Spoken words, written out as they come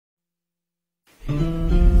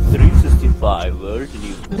365 World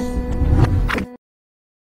News.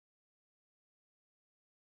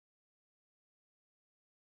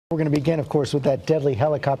 We're going to begin, of course, with that deadly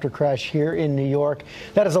helicopter crash here in New York.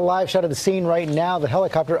 That is a live shot of the scene right now. The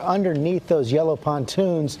helicopter underneath those yellow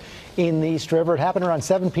pontoons in the East River. It happened around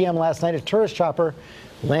 7 p.m. last night. A tourist chopper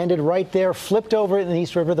landed right there, flipped over in the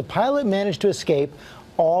East River. The pilot managed to escape.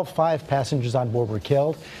 All 5 passengers on board were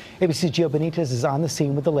killed. ABC's Gio Benitez is on the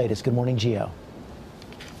scene with the latest. Good morning, Gio.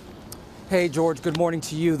 Hey, George, good morning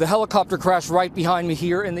to you. The helicopter crashed right behind me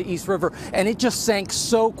here in the East River, and it just sank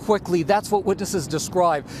so quickly. That's what witnesses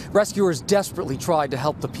describe. Rescuers desperately tried to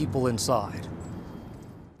help the people inside.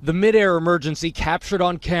 The mid-air emergency captured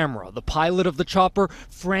on camera, the pilot of the chopper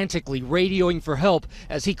frantically radioing for help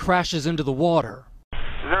as he crashes into the water.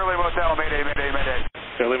 Zerly Motel, mayday, mayday, mayday.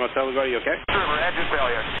 Zerly Motel, are you okay? East River, engine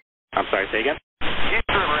failure. I'm sorry, say again? East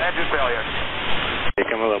River, engine failure. They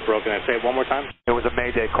come a little broken. I say it one more time. It was a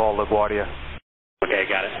mayday call, LaGuardia. Okay,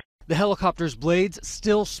 got it. The helicopter's blades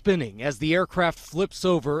still spinning as the aircraft flips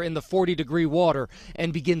over in the 40-degree water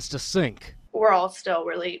and begins to sink. We're all still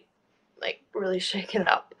really shaken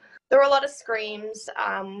up. There were a lot of screams.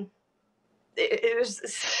 It was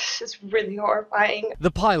just really horrifying.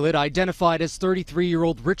 The pilot, identified as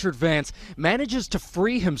 33-year-old Richard Vance, manages to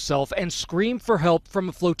free himself and scream for help from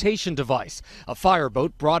a flotation device. A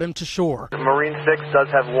fireboat brought him to shore. Marine 6 does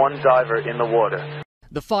have 1 diver in the water.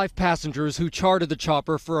 The 5 passengers who chartered the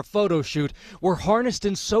chopper for a photo shoot were harnessed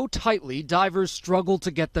in so tightly divers struggled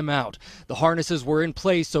to get them out. The harnesses were in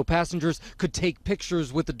place so passengers could take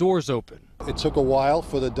pictures with the doors open. It took a while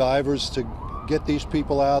for the divers to get these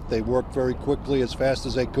people out. They worked very quickly, as fast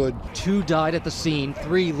as they could. 2 died at the scene,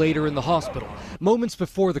 3 later in the hospital. Moments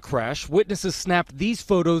before the crash, witnesses snapped these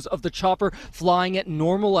photos of the chopper flying at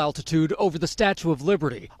normal altitude over the Statue of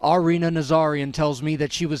Liberty. Arina Nazarian tells me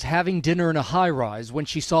that she was having dinner in a high-rise when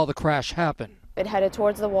she saw the crash happen. It headed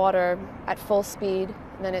towards the water at full speed,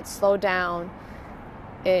 and then it slowed down.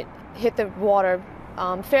 It hit the water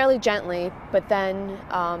fairly gently, but then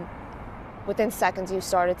within seconds, you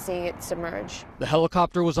started seeing it submerge. The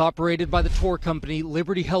helicopter was operated by the tour company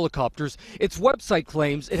Liberty Helicopters. Its website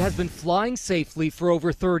claims it has been flying safely for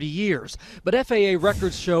over 30 years. But FAA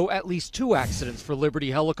records show at least 2 accidents for Liberty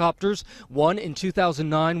Helicopters. One in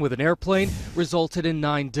 2009 with an airplane resulted in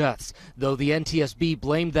 9 deaths, though the NTSB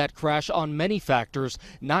blamed that crash on many factors,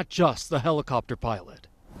 not just the helicopter pilot.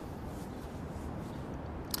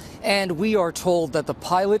 And we are told that the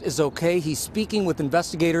pilot is okay. He's speaking with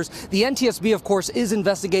investigators. The NTSB, of course, is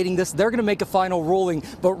investigating this. They're going to make a final ruling.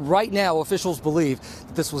 But right now, officials believe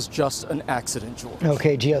that this was just an accident, George.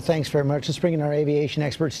 Okay, Gio, thanks very much. Let's bring in our aviation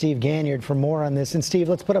expert, Steve Ganyard, for more on this. And, Steve,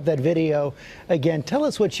 let's put up that video again. Tell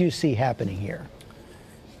us what you see happening here.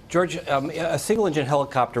 George, a single-engine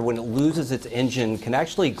helicopter, when it loses its engine, can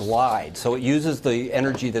actually glide. So it uses the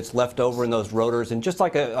energy that's left over in those rotors, and just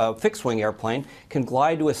like a fixed-wing airplane, can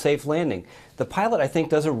glide to a safe landing. The pilot, I think,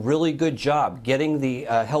 does a really good job getting the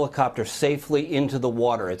helicopter safely into the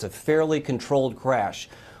water. It's a fairly controlled crash.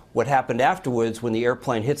 What happened afterwards, when the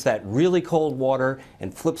airplane hits that really cold water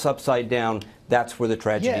and flips upside down, that's where the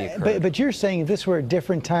tragedy occurred. But you're saying if this were a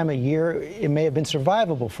different time of year, it may have been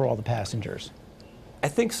survivable for all the passengers. I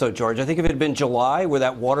think so, George. I think if it had been July, where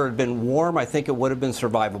that water had been warm, I think it would have been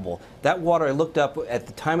survivable. That water, I looked up at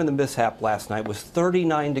the time of the mishap last night, was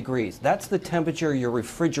 39 degrees. That's the temperature your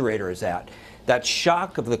refrigerator is at. That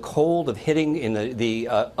shock of the cold of hitting in the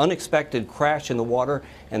unexpected crash in the water,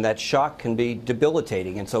 and that shock can be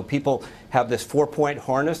debilitating. And so people have this 4-point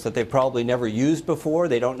harness that they've probably never used before.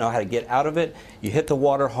 They don't know how to get out of it. You hit the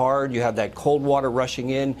water hard, you have that cold water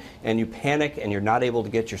rushing in, and you panic, and you're not able to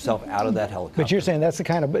get yourself out of that helicopter. But you're saying that's the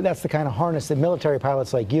kind of harness that military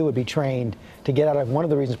pilots like you would be trained to get out of. One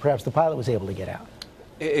of the reasons perhaps the pilot was able to get out.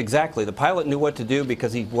 Exactly. The pilot knew what to do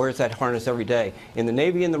because he wears that harness every day. In the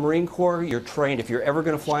Navy and the Marine Corps, you're trained. If you're ever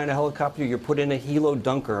going to fly in a helicopter, you're put in a helo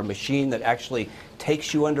dunker, a machine that actually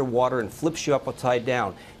takes you underwater and flips you up upside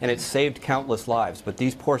down. And it's saved countless lives. But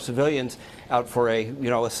these poor civilians out for a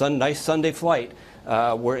nice Sunday flight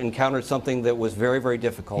encountered something that was very, very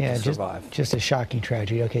difficult to survive. Just a shocking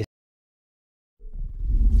tragedy. Okay.